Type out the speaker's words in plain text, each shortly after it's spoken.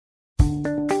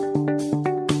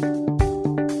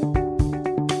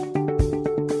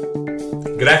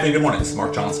Good afternoon, good morning. This is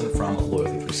Mark Johnson from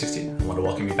Loyalty 360. I want to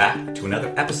welcome you back to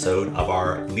another episode of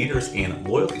our Leaders in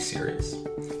Loyalty series.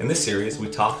 In this series, we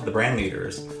talk to the brand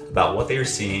leaders about what they are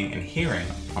seeing and hearing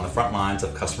on the front lines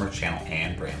of customer channel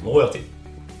and brand loyalty.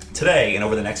 Today, and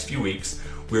over the next few weeks,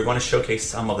 we're going to showcase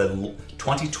some of the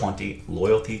 2020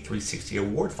 Loyalty 360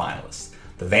 Award finalists,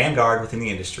 the vanguard within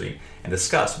the industry, and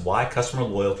discuss why customer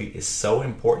loyalty is so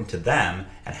important to them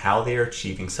and how they are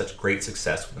achieving such great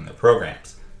success within their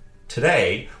programs.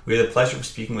 Today, we have the pleasure of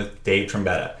speaking with Dave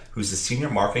Trombetta, who's the Senior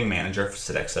Marketing Manager for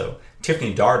Sodexo,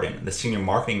 Tiffany Darden, the Senior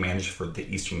Marketing Manager for the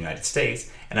Eastern United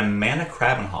States, and Amanda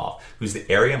Krabenhoff, who's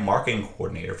the Area Marketing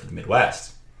Coordinator for the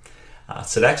Midwest.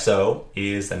 Sodexo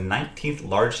is the 19th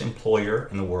largest employer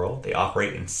in the world. They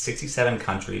operate in 67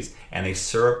 countries, and they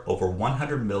serve over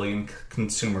 100 million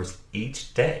consumers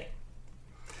each day.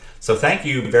 So thank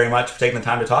you very much for taking the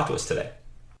time to talk to us today.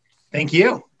 Thank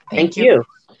you. Thank you.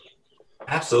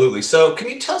 Absolutely. So can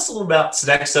you tell us a little about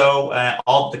Sodexo,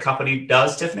 all the company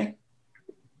does, Tiffany?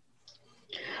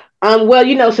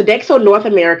 Sodexo North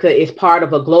America is part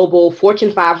of a global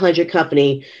Fortune 500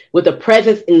 company with a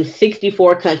presence in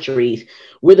 64 countries.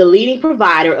 We're the leading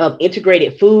provider of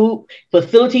integrated food,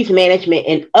 facilities management,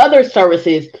 and other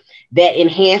services that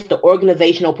enhance the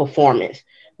organizational performance.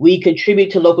 We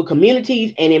contribute to local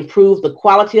communities and improve the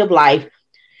quality of life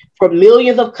for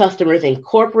millions of customers in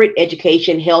corporate,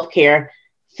 education, healthcare,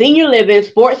 senior living,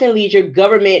 sports and leisure,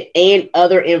 government, and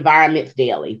other environments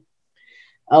daily.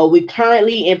 We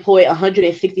currently employ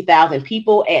 160,000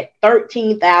 people at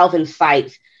 13,000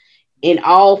 sites in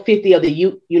all 50 of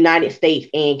the United States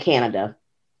and Canada.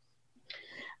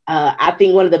 I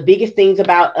think one of the biggest things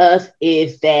about us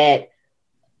is that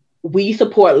we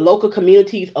support local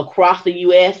communities across the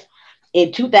U.S.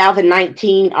 In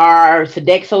 2019, our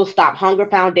Sodexo Stop Hunger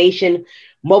Foundation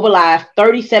mobilized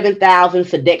 37,000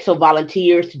 Sodexo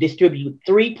volunteers to distribute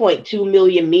 3.2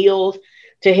 million meals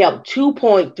to help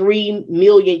 2.3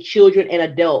 million children and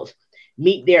adults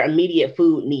meet their immediate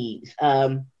food needs.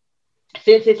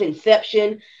 Since its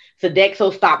inception,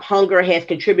 Sodexo Stop Hunger has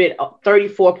contributed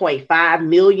 $34.5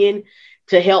 million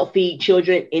to help feed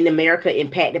children in America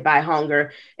impacted by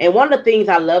hunger. And one of the things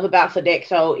I love about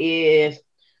Sodexo is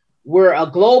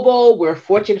we're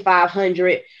Fortune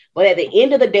 500, but at the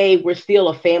end of the day, we're still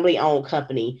a family-owned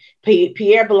company.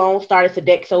 Pierre Ballon started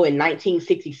Sodexo in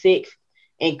 1966.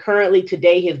 And currently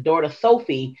today, his daughter,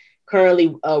 Sophie,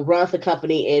 currently runs the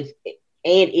company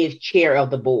and is chair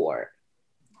of the board.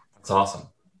 That's awesome.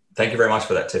 Thank you very much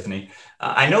for that, Tiffany.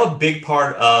 I know a big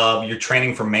part of your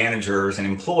training for managers and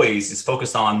employees is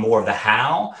focused on more of the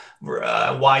how,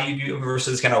 why you do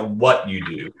versus kind of what you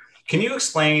do. Can you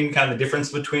explain kind of the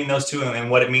difference between those two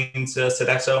and what it means to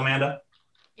Sodexo, Amanda?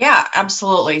 Yeah,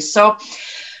 absolutely. So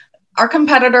our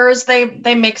competitors,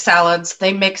 they make salads,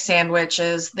 they make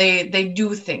sandwiches, they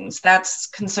do things. That's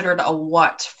considered a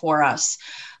what for us.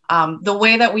 The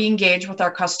way that we engage with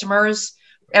our customers,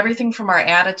 everything from our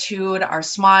attitude, our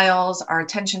smiles, our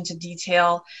attention to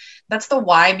detail, that's the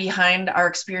why behind our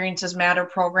Experiences Matter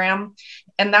program.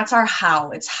 And that's our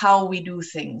how. It's how we do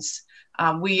things.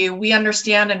 We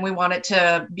understand and we want it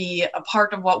to be a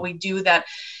part of what we do, that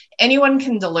anyone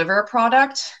can deliver a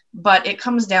product, but it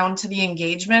comes down to the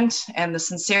engagement and the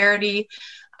sincerity,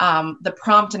 the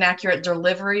prompt and accurate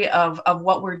delivery of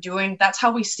what we're doing. That's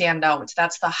how we stand out.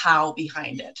 That's the how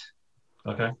behind it.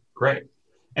 Okay, great.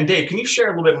 And Dave, can you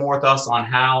share a little bit more with us on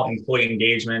how employee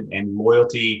engagement and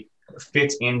loyalty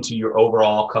fits into your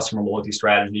overall customer loyalty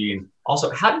strategy? And also,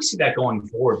 how do you see that going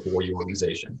forward for your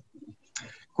organization?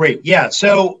 Great. Yeah.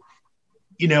 So,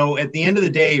 at the end of the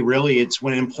day, really, it's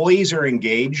when employees are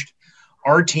engaged,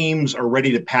 our teams are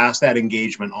ready to pass that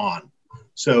engagement on.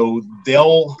 So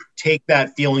they'll take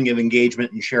that feeling of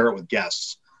engagement and share it with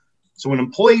guests. So when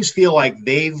employees feel like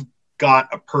they've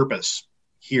got a purpose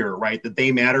here, right, that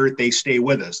they matter, they stay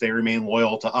with us, they remain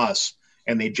loyal to us,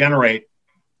 and they generate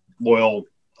loyal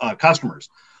customers.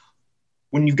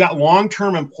 When you've got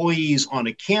long-term employees on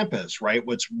a campus, right,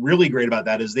 what's really great about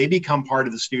that is they become part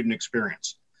of the student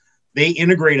experience. They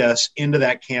integrate us into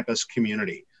that campus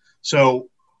community. So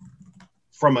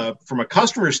from a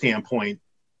customer standpoint,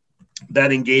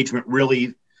 that engagement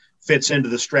really fits into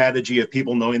the strategy of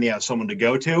people knowing they have someone to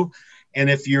go to. And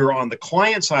if you're on the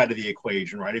client side of the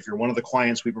equation, right, if you're one of the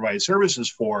clients we provide services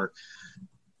for,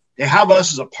 to have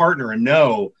us as a partner and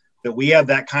know that we have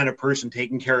that kind of person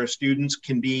taking care of students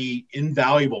can be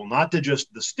invaluable, not to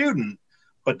just the student,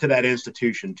 but to that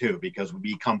institution too, because we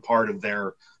become part of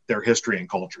their history and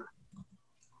culture.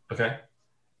 Okay,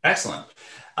 excellent.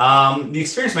 The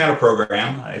Experience Matter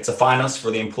program, it's a finalist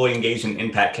for the Employee Engagement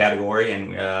Impact category.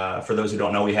 And for those who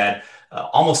don't know, we had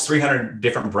almost 300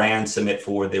 different brands submit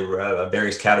for the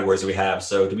various categories that we have.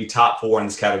 So to be top 4 in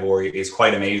this category is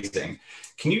quite amazing.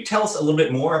 Can you tell us a little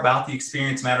bit more about the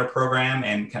Experience Matter program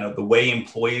and kind of the way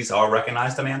employees are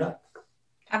recognized, Amanda?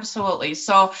 Absolutely.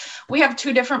 So we have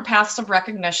 2 different paths of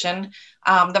recognition.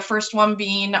 The first one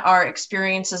being our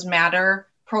Experiences Matter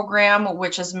program,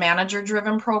 which is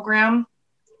manager-driven program.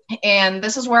 And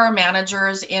this is where our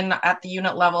managers at the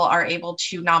unit level are able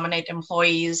to nominate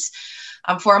employees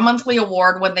for a monthly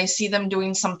award when they see them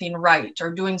doing something right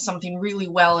or doing something really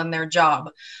well in their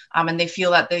job, and they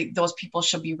feel that those people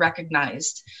should be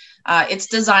recognized. It's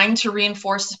designed to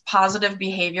reinforce positive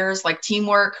behaviors like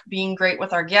teamwork, being great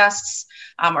with our guests,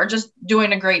 or just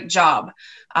doing a great job.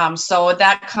 So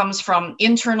that comes from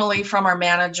internally from our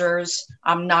managers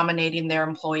nominating their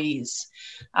employees.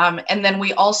 And then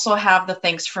we also have the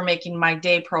Thanks for Making My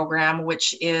Day program,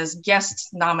 which is guest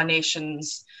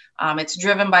nominations. It's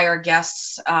driven by our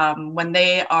guests when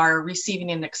they are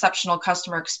receiving an exceptional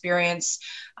customer experience,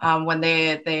 when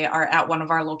they are at one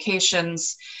of our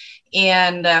locations.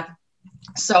 And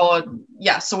so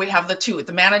we have the 2,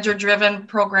 the manager-driven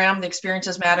program, the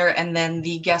Experiences Matter, and then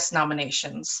the guest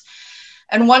nominations.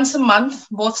 And once a month,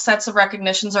 both sets of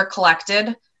recognitions are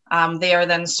collected. They are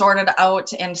then sorted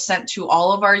out and sent to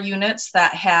all of our units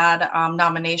that had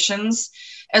nominations,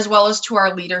 as well as to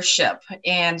our leadership.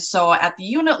 And so at the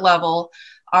unit level,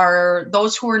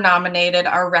 those who were nominated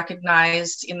are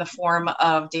recognized in the form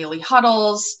of daily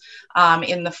huddles,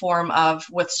 in the form of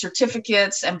with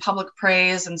certificates and public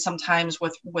praise, and sometimes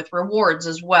with rewards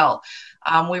as well.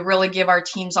 We really give our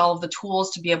teams all of the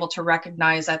tools to be able to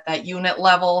recognize at that unit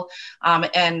level,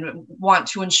 and want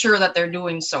to ensure that they're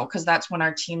doing so, because that's when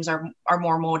our teams are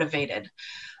more motivated.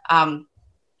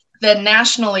 Then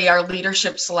nationally, our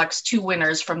leadership selects 2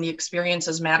 winners from the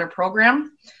Experiences Matter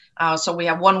program. So we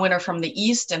have 1 winner from the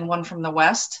East and 1 from the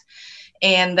West.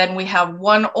 And then we have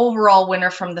 1 overall winner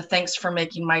from the Thanks for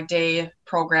Making My Day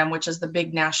program, which is the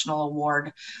big national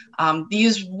award.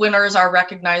 These winners are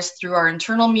recognized through our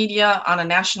internal media on a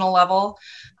national level.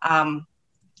 And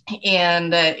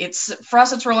for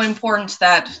us, it's really important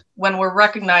that when we're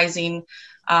recognizing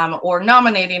or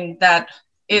nominating, that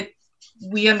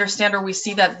we understand or we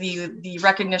see that the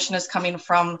recognition is coming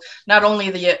from not only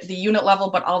the unit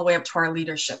level, but all the way up to our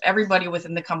leadership. Everybody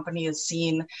within the company is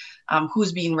seeing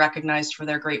who's being recognized for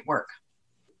their great work.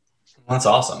 That's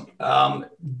awesome.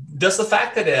 Does the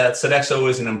fact that Sodexo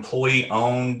is an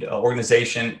employee-owned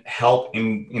organization help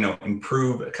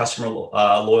improve customer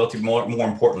loyalty, more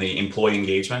importantly, employee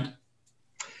engagement?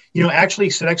 Actually,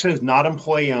 Sodexo is not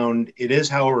employee-owned. It is,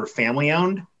 however,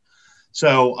 family-owned.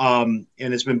 So, and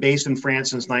it's been based in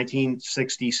France since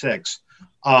 1966.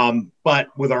 But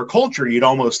with our culture, you'd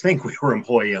almost think we were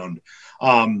employee owned.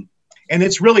 And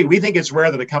we think it's rare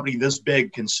that a company this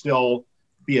big can still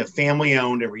be a family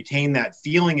owned and retain that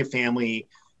feeling of family.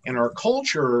 And our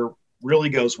culture really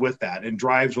goes with that and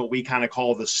drives what we kind of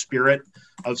call the spirit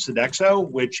of Sodexo,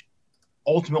 which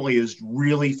ultimately is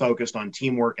really focused on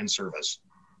teamwork and service.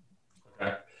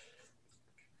 Okay.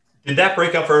 Did that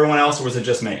break up for everyone else, or was it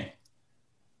just me?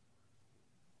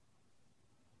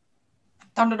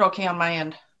 Sounded okay on my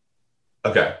end.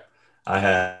 Okay. I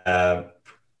have,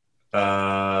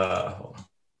 hold on.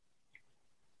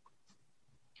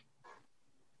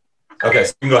 Okay,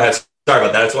 so you can go ahead. Sorry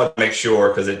about that. I just wanted to make sure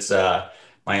because it's,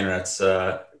 my internet's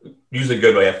usually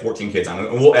good, but I have 14 kids on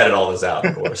it. And we'll edit all this out,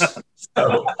 of course.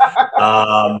 So,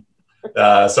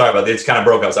 sorry about that. It just kind of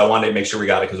broke up. So I wanted to make sure we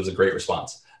got it because it was a great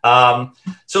response.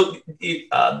 So the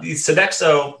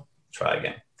Sodexo, try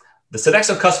again. The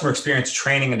Sodexo Customer Experience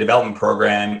Training and Development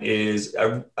Program is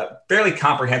a fairly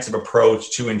comprehensive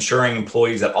approach to ensuring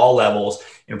employees at all levels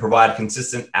provide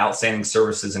consistent, outstanding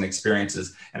services and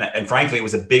experiences. And frankly, it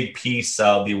was a big piece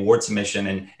of the award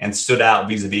submission and stood out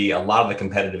vis-a-vis a lot of the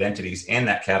competitive entities in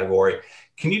that category.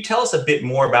 Can you tell us a bit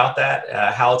more about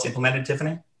that, how it's implemented,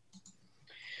 Tiffany?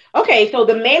 Okay, so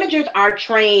the managers are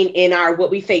trained in our,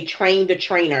 what we say, train the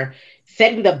trainer,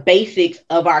 setting the basics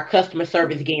of our customer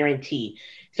service guarantee.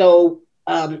 So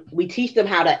we teach them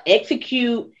how to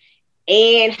execute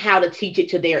and how to teach it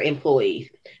to their employees.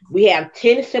 We have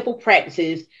 10 simple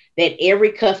practices that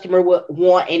every customer would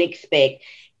want and expect,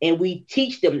 and we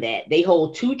teach them that. They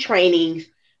hold 2 trainings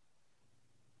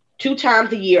 2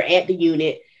 times a year at the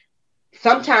unit.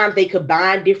 Sometimes they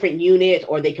combine different units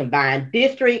or they combine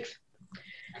districts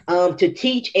to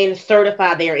teach and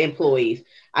certify their employees.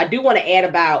 I do want to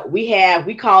add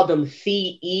we call them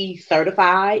CE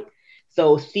certified.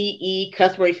 So CE,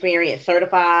 Customer Experience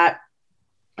Certified.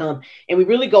 And we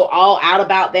really go all out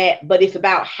about that, but it's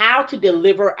about how to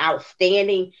deliver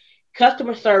outstanding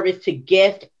customer service to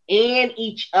guests and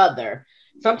each other.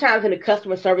 Sometimes in the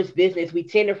customer service business, we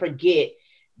tend to forget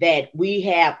that we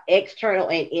have external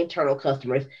and internal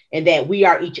customers and that we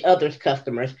are each other's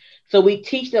customers. So we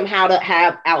teach them how to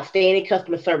have outstanding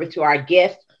customer service to our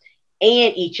guests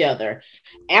and each other.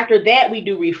 After that, we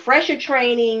do refresher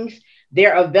trainings.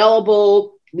 They're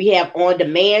available. We have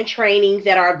on-demand trainings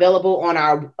that are available on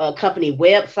our company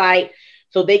website.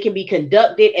 So they can be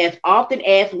conducted as often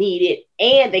as needed,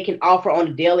 and they can offer on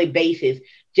a daily basis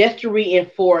just to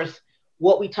reinforce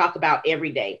what we talk about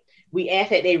every day. We ask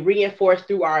that they reinforce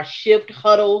through our shift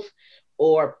huddles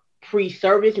or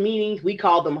pre-service meetings. We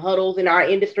call them huddles in our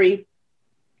industry,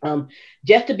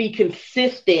 just to be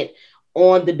consistent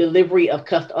on the delivery of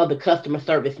the customer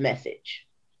service message.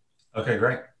 Okay,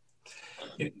 great.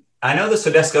 I know the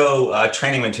Sodexo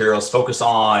training materials focus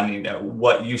on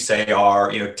what you say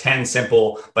are 10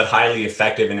 simple but highly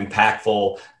effective and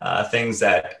impactful things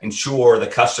that ensure the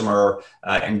customer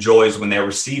enjoys when they're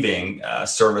receiving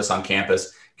service on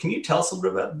campus. Can you tell us a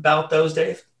little bit about those,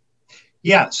 Dave?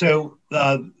 Yeah. So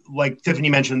like Tiffany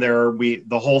mentioned there,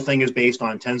 the whole thing is based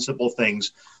on 10 simple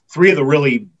things. 3 of the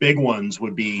really big ones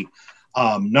would be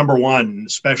number one,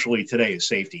 especially today, is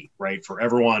safety, right? For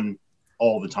everyone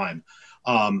all the time.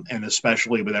 And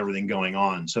especially with everything going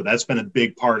on. So that's been a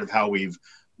big part of how we've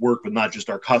worked with not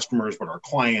just our customers, but our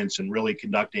clients, and really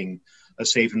conducting a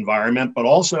safe environment, but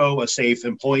also a safe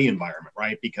employee environment,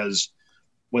 right? Because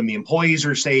when the employees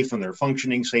are safe and they're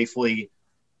functioning safely,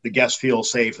 the guests feel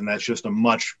safe, and that's just a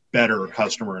much better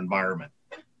customer environment.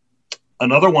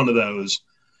 Another one of those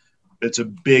that's a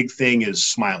big thing is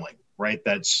smiling, right?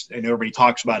 And everybody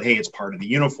talks about, hey, it's part of the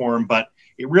uniform, but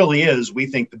it really is, we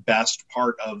think, the best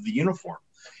part of the uniform.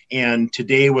 And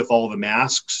today, with all the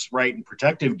masks, right, and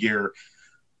protective gear,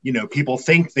 people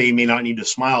think they may not need to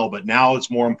smile, but now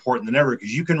it's more important than ever,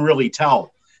 because you can really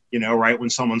tell, right, when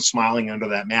someone's smiling under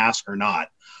that mask or not.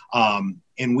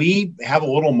 And we have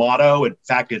a little motto. In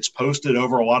fact, it's posted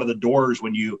over a lot of the doors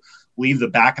when you leave the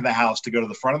back of the house to go to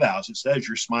the front of the house. It says,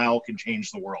 your smile can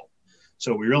change the world.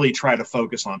 So we really try to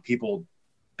focus on people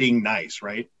being nice,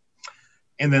 right?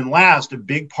 And then last, a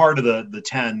big part of the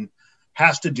 10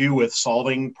 has to do with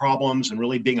solving problems and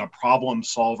really being a problem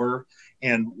solver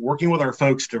and working with our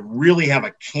folks to really have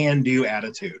a can-do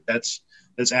attitude. That's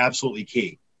absolutely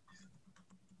key.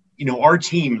 Our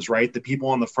teams, right, the people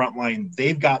on the front line,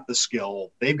 they've got the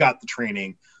skill, they've got the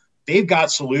training, they've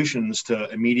got solutions to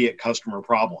immediate customer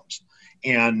problems.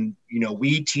 And,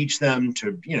 we teach them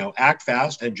to, act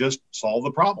fast and just solve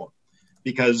the problem.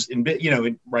 Because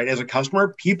right, as a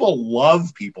customer, people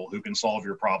love people who can solve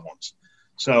your problems.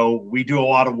 So we do a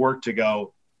lot of work to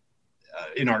go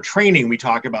in our training.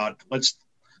 Let's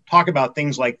talk about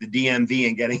things like the DMV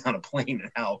and getting on a plane,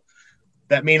 and how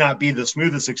that may not be the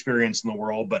smoothest experience in the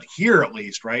world, but here at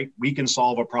least, right, we can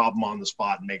solve a problem on the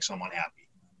spot and make someone happy.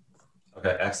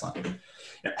 Okay, excellent.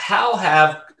 How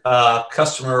have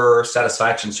customer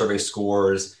satisfaction survey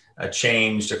scores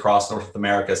changed across North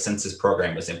America since this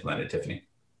program was implemented, Tiffany?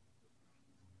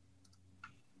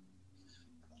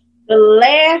 The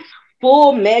last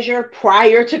full measure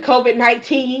prior to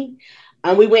COVID-19,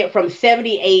 we went from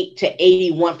 78 to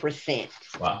 81%.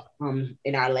 Wow.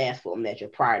 In our last full measure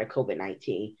prior to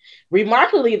COVID-19.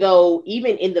 Remarkably, though,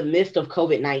 even in the midst of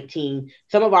COVID-19,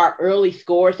 some of our early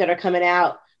scores that are coming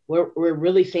out, we're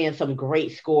really seeing some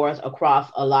great scores across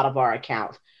a lot of our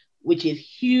accounts, which is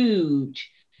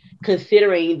huge,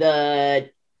 considering the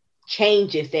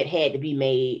changes that had to be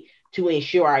made to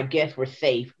ensure our guests were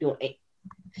safe during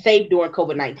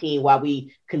COVID-19 while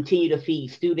we continue to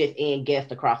feed students and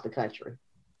guests across the country.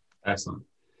 Excellent.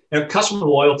 Customer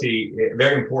loyalty,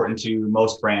 very important to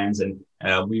most brands, and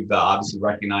we've obviously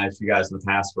recognized you guys in the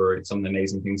past for some of the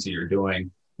amazing things that you're doing.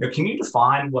 Can you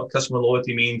define what customer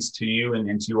loyalty means to you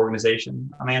and to your organization,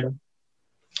 Amanda?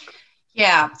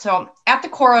 Yeah. So at the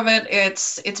core of it,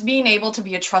 it's being able to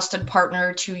be a trusted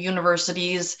partner to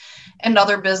universities and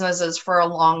other businesses for a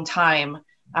long time.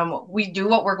 We do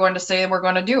what we're going to say we're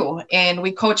going to do, and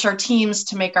we coach our teams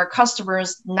to make our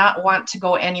customers not want to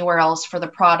go anywhere else for the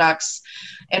products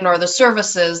and or the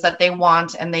services that they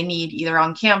want and they need, either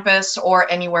on campus or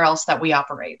anywhere else that we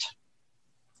operate.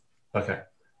 Okay,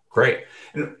 great.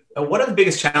 And what are the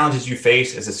biggest challenges you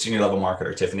face as a senior level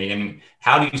marketer, Tiffany? I mean,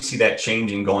 how do you see that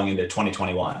changing going into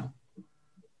 2021?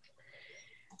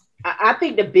 I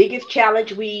think the biggest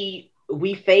challenge we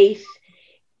face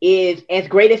is, as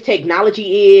great as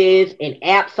technology is and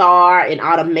apps are and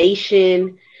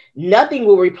automation, nothing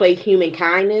will replace human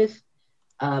kindness.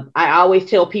 I always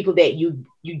tell people that you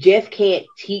just can't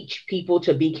teach people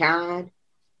to be kind.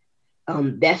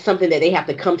 That's something that they have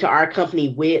to come to our company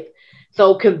with.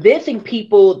 So convincing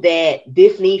people that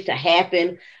this needs to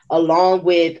happen, along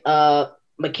with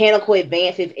mechanical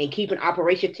advances and keeping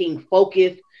operation team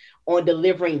focused on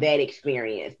delivering that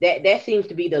experience. That seems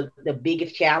to be the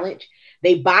biggest challenge.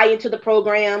 They buy into the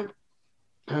program,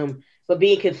 but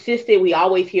being consistent, we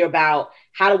always hear about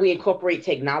how do we incorporate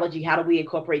technology? How do we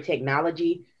incorporate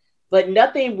technology? But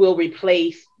nothing will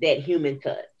replace that human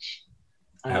touch.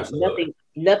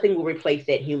 Nothing will replace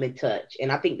that human touch.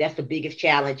 And I think that's the biggest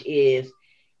challenge is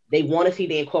they want to see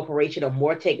the incorporation of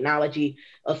more technology,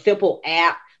 a simple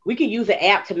app. We can use an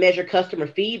app to measure customer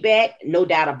feedback, no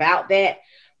doubt about that,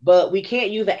 but we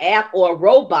can't use an app or a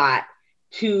robot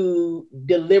to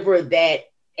deliver that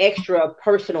extra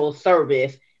personal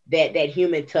service that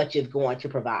human touch is going to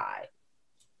provide.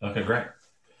 Okay, great.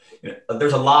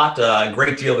 There's a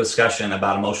great deal of discussion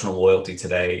about emotional loyalty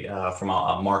today from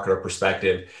a marketer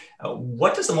perspective.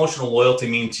 What does emotional loyalty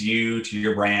mean to you, to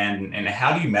your brand, and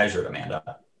how do you measure it,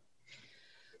 Amanda?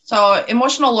 So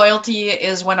emotional loyalty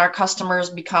is when our customers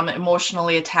become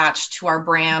emotionally attached to our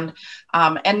brand,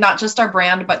 and not just our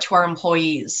brand, but to our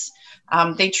employees.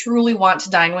 They truly want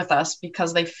to dine with us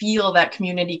because they feel that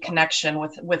community connection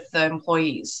with the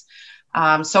employees.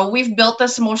 So we've built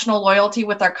this emotional loyalty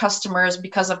with our customers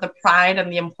because of the pride and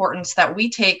the importance that we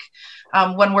take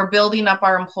when we're building up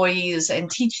our employees and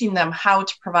teaching them how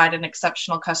to provide an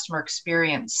exceptional customer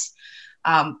experience.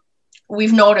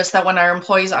 We've noticed that when our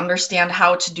employees understand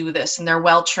how to do this and they're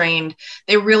well trained,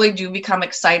 they really do become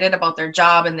excited about their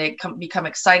job, and they become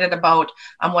excited about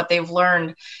what they've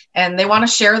learned. And they want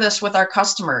to share this with our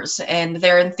customers, and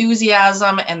their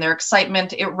enthusiasm and their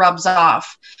excitement, it rubs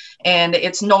off. And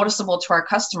it's noticeable to our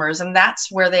customers. And that's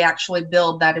where they actually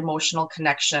build that emotional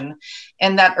connection.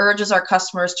 And that urges our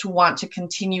customers to want to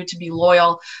continue to be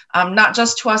loyal, not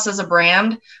just to us as a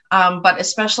brand, but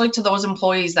especially to those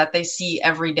employees that they see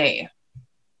every day.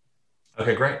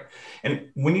 Okay, great. And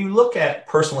when you look at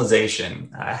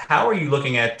personalization, how are you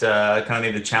looking at kind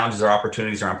of the challenges or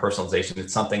opportunities around personalization?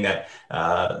 It's something that,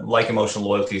 like emotional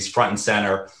loyalty, is front and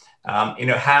center.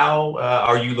 How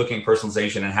are you looking at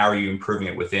personalization, and how are you improving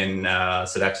it within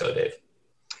Sodexo, Dave?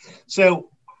 So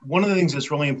one of the things that's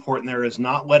really important there is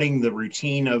not letting the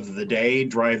routine of the day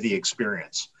drive the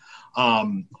experience.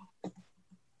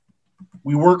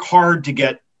 We work hard to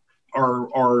get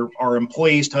our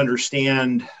employees to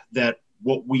understand that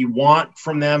what we want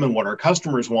from them and what our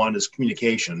customers want is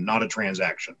communication, not a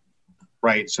transaction,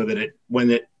 right? So that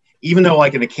even though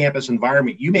like in a campus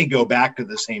environment, you may go back to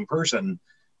the same person,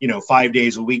 5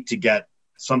 days a week to get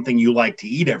something you like to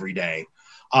eat every day.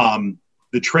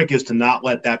 The trick is to not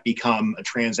let that become a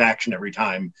transaction every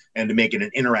time and to make it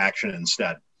an interaction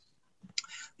instead.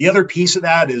 The other piece of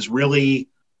that is really,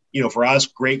 for us,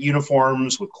 great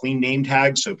uniforms with clean name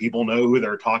tags so people know who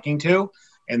they're talking to.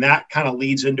 And that kind of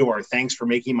leads into our thanks for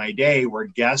making my day, where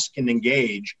guests can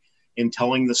engage in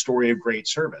telling the story of great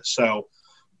service. So,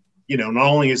 not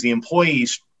only is the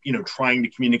employees, trying to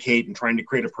communicate and trying to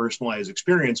create a personalized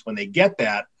experience, when they get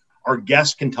that, our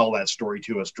guests can tell that story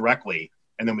to us directly,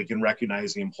 and then we can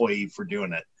recognize the employee for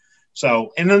doing it.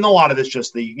 So, and then a lot of it's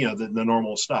just the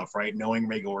normal stuff, right? Knowing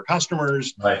regular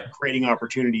customers, right, creating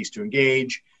opportunities to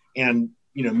engage, and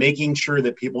making sure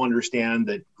that people understand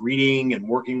that greeting and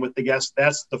working with the guests,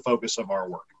 that's the focus of our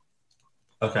work.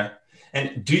 Okay.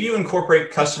 And do you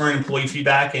incorporate customer and employee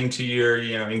feedback into your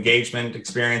engagement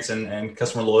experience and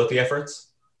customer loyalty efforts?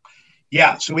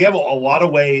 Yeah, so we have a lot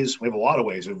of ways. We have a lot of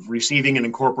ways of receiving and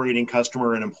incorporating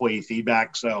customer and employee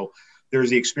feedback. So there's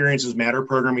the Experiences Matter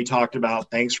program we talked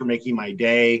about. Thanks for making my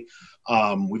day.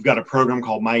 We've got a program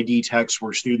called My D-Text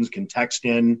where students can text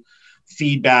in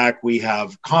feedback. We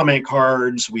have comment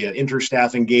cards. We have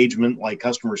interstaff engagement like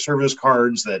customer service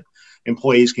cards that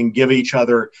employees can give each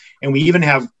other. And we even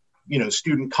have,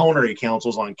 student culinary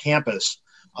councils on campus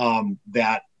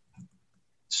that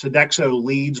Sodexo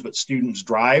leads, but students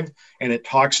drive. And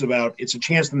it's a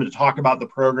chance for them to talk about the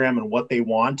program and what they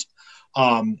want,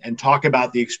 and talk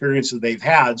about the experiences they've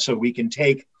had. So we can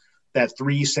take that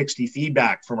 360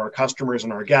 feedback from our customers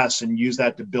and our guests and use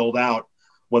that to build out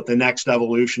what the next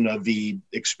evolution of the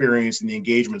experience and the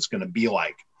engagement is going to be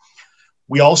like.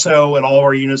 We also, at all of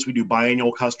our units, we do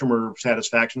biannual customer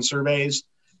satisfaction surveys.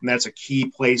 And that's a key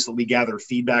place that we gather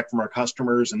feedback from our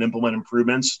customers and implement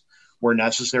improvements where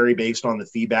necessary based on the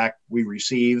feedback we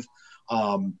receive.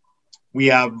 We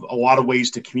have a lot of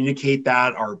ways to communicate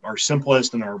that. Our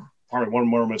simplest and one of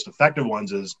our most effective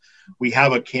ones is we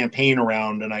have a campaign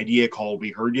around an idea called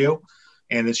We Heard You.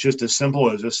 And it's just as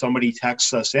simple as if somebody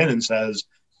texts us in and says,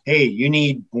 hey, you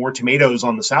need more tomatoes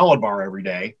on the salad bar every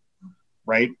day,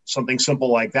 right? Something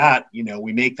simple like that,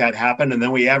 we make that happen, and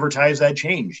then we advertise that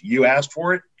change. You asked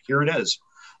for it, here it is.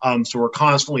 So we're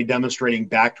constantly demonstrating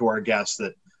back to our guests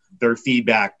that their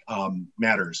feedback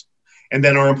matters. And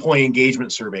then our employee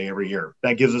engagement survey every year.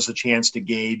 That gives us a chance to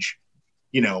gauge,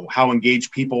 how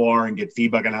engaged people are and get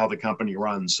feedback on how the company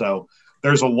runs. So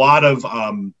there's a lot of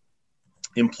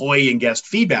employee and guest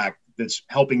feedback that's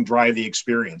helping drive the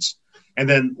experience. And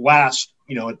then last,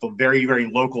 at the very, very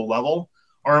local level,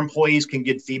 our employees can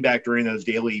get feedback during those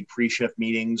daily pre-shift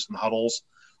meetings and huddles.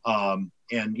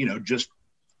 Just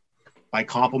by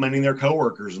complimenting their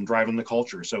coworkers and driving the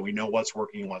culture. So we know what's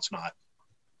working and what's not.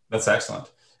 That's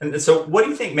excellent. And so what do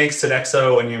you think makes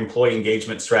Sodexo and your employee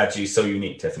engagement strategy so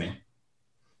unique, Tiffany?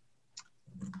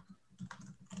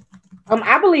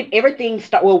 I believe everything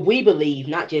we believe,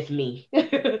 not just me,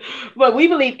 but we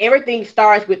believe everything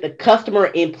starts with the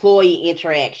customer-employee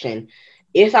interaction.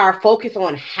 It's our focus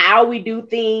on how we do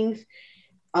things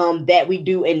that we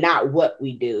do and not what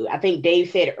we do. I think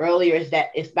Dave said earlier is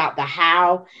that it's about the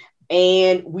how,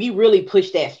 and we really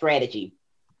push that strategy.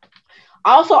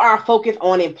 Also, our focus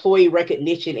on employee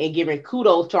recognition and giving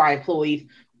kudos to our employees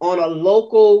on a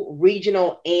local,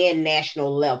 regional, and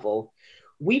national level.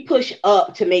 We push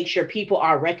up to make sure people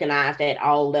are recognized at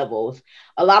all levels.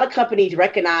 A lot of companies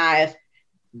recognize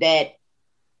that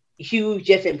Hugh's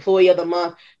just employee of the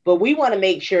month, but we want to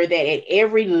make sure that at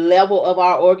every level of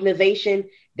our organization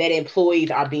that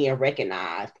employees are being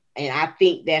recognized. And I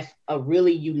think that's a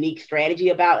really unique strategy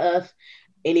about us.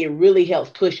 And it really helps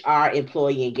push our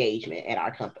employee engagement at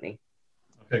our company.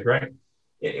 Okay, great.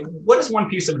 What is one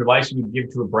piece of advice you would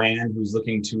give to a brand who's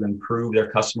looking to improve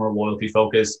their customer loyalty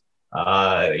focus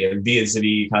via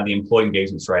the kind of the employee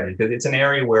engagement strategy? Because it's an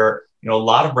area where a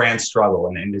lot of brands struggle,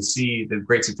 and to see the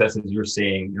great successes you're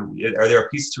seeing, are there a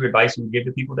piece of advice you would give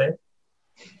to people, Dave?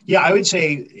 Yeah, I would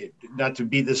say, not to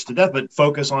beat this to death, but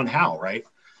focus on how, right?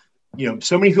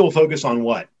 So many people focus on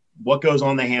what goes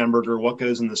on the hamburger, what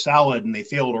goes in the salad, and they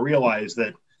fail to realize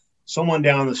that someone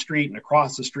down the street and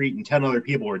across the street and 10 other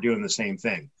people are doing the same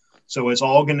thing. So it's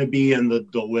all going to be in the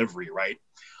delivery, right?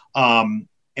 And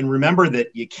remember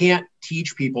that you can't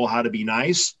teach people how to be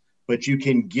nice, but you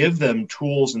can give them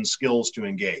tools and skills to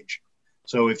engage.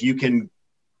 So if you can,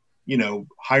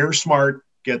 hire smart,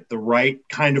 get the right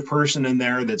kind of person in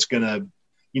there that's going to,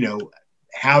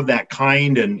 have that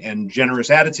kind and generous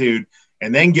attitude,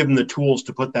 and then give them the tools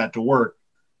to put that to work,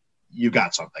 you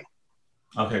got something.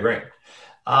 Okay, great.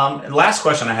 And last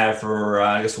question I have for,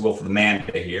 I guess we'll go for the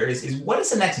Amanda here, is what is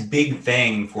the next big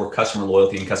thing for customer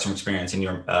loyalty and customer experience in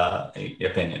your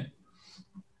opinion?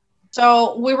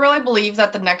 So we really believe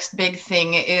that the next big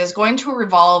thing is going to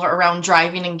revolve around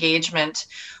driving engagement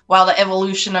while the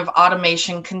evolution of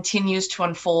automation continues to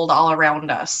unfold all around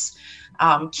us.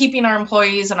 Keeping our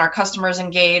employees and our customers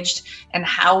engaged, and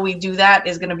how we do that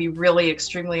is going to be really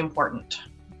extremely important.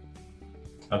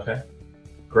 Okay,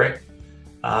 great.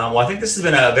 Well, I think this has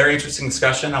been a very interesting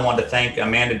discussion. I want to thank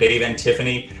Amanda, Dave, and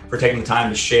Tiffany for taking the time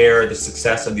to share the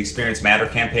success of the Experience Matter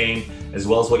campaign, as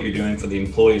well as what you're doing for the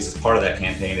employees as part of that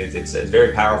campaign. It's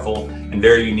very powerful and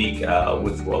very unique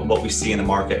with what we see in the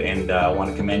market, and I want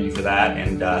to commend you for that.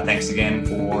 And thanks again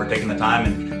for taking the time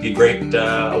and the great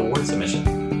award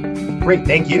submission. Great,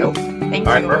 thank you. Thank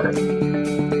you. All right, perfect.